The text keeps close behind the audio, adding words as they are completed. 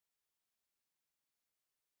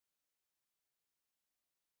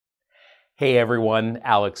Hey everyone,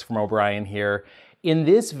 Alex from O'Brien here. In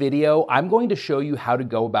this video, I'm going to show you how to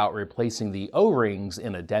go about replacing the O-rings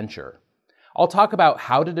in a denture. I'll talk about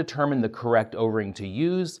how to determine the correct O-ring to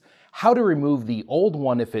use, how to remove the old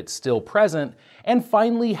one if it's still present, and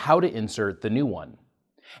finally how to insert the new one.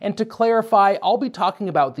 And to clarify, I'll be talking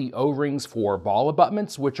about the O-rings for ball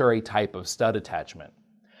abutments, which are a type of stud attachment.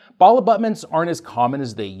 Ball abutments aren't as common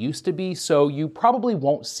as they used to be, so you probably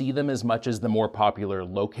won't see them as much as the more popular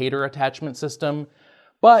locator attachment system,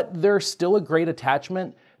 but they're still a great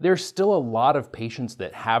attachment. There's still a lot of patients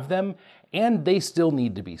that have them, and they still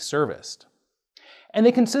need to be serviced. And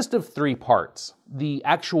they consist of three parts: the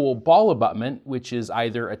actual ball abutment, which is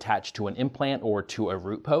either attached to an implant or to a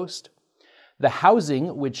root post, the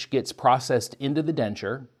housing, which gets processed into the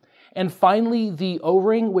denture, and finally the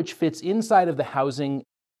O-ring, which fits inside of the housing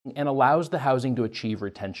and allows the housing to achieve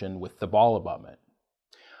retention with the ball abutment.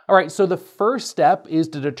 All right, so the first step is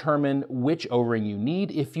to determine which O-ring you need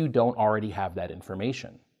if you don't already have that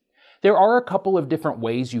information. There are a couple of different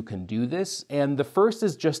ways you can do this, and the first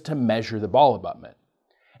is just to measure the ball abutment.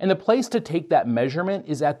 And the place to take that measurement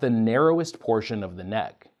is at the narrowest portion of the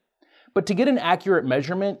neck. But to get an accurate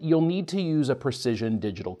measurement, you'll need to use a precision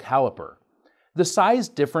digital caliper. The size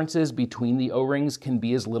differences between the O-rings can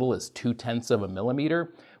be as little as 0.2 of a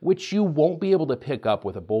millimeter, which you won't be able to pick up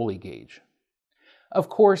with a Bowley gauge. Of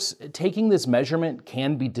course, taking this measurement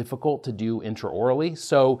can be difficult to do intraorally,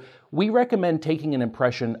 so we recommend taking an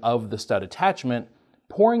impression of the stud attachment,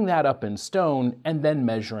 pouring that up in stone, and then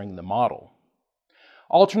measuring the model.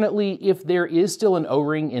 Alternately, if there is still an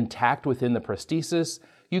O-ring intact within the prosthesis,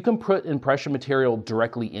 you can put impression material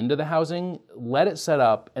directly into the housing, let it set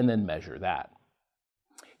up, and then measure that.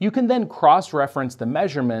 You can then cross-reference the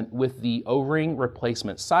measurement with the O-ring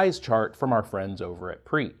replacement size chart from our friends over at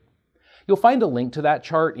Preat. You'll find a link to that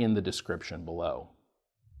chart in the description below.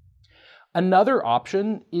 Another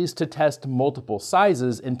option is to test multiple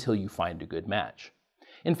sizes until you find a good match.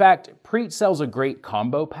 In fact, Preat sells a great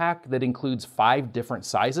combo pack that includes 5 different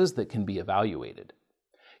sizes that can be evaluated.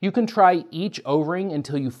 You can try each O-ring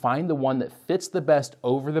until you find the one that fits the best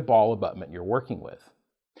over the ball abutment you're working with.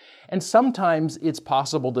 And sometimes it's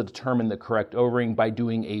possible to determine the correct O-ring by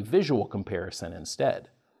doing a visual comparison instead.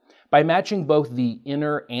 By matching both the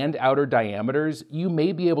inner and outer diameters, you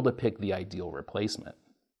may be able to pick the ideal replacement.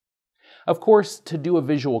 Of course, to do a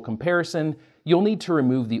visual comparison, you'll need to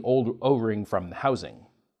remove the old O-ring from the housing.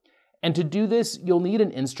 And to do this, you'll need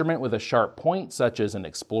an instrument with a sharp point, such as an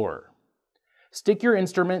Explorer. Stick your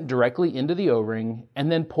instrument directly into the O-ring and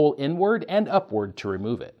then pull inward and upward to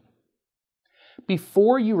remove it.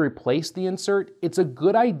 Before you replace the insert, it's a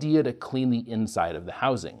good idea to clean the inside of the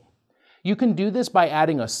housing. You can do this by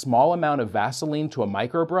adding a small amount of Vaseline to a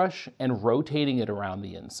microbrush and rotating it around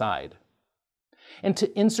the inside. And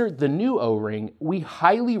to insert the new O-ring, we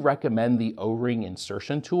highly recommend the O-ring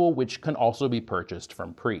Insertion tool, which can also be purchased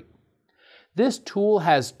from Preat. This tool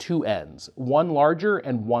has 2 ends, one larger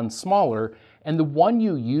and one smaller, and the one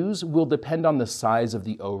you use will depend on the size of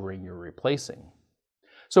the O-ring you're replacing.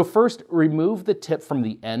 So first, remove the tip from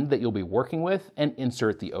the end that you'll be working with and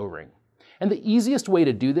insert the O-ring. And the easiest way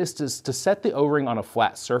to do this is to set the O-ring on a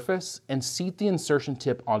flat surface and seat the insertion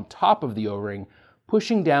tip on top of the O-ring,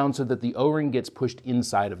 pushing down so that the O-ring gets pushed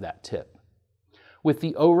inside of that tip. With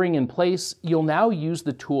the O-ring in place, you'll now use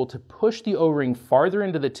the tool to push the O-ring farther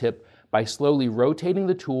into the tip by slowly rotating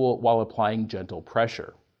the tool while applying gentle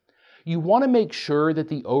pressure. You want to make sure that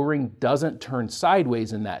the O-ring doesn't turn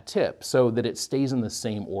sideways in that tip so that it stays in the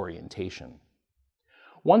same orientation.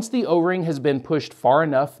 Once the O-ring has been pushed far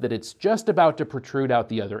enough that it's just about to protrude out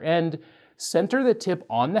the other end, center the tip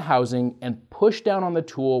on the housing and push down on the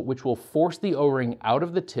tool, which will force the O-ring out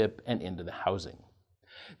of the tip and into the housing.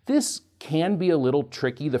 This can be a little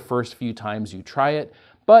tricky the first few times you try it,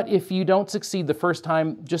 but if you don't succeed the first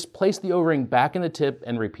time, just place the O-ring back in the tip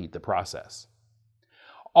and repeat the process.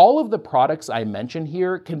 All of the products I mention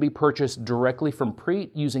here can be purchased directly from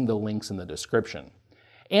Preat using the links in the description.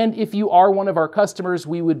 And if you are one of our customers,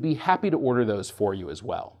 we would be happy to order those for you as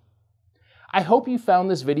well. I hope you found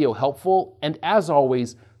this video helpful, and as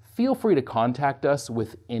always, feel free to contact us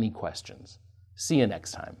with any questions. See you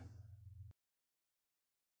next time.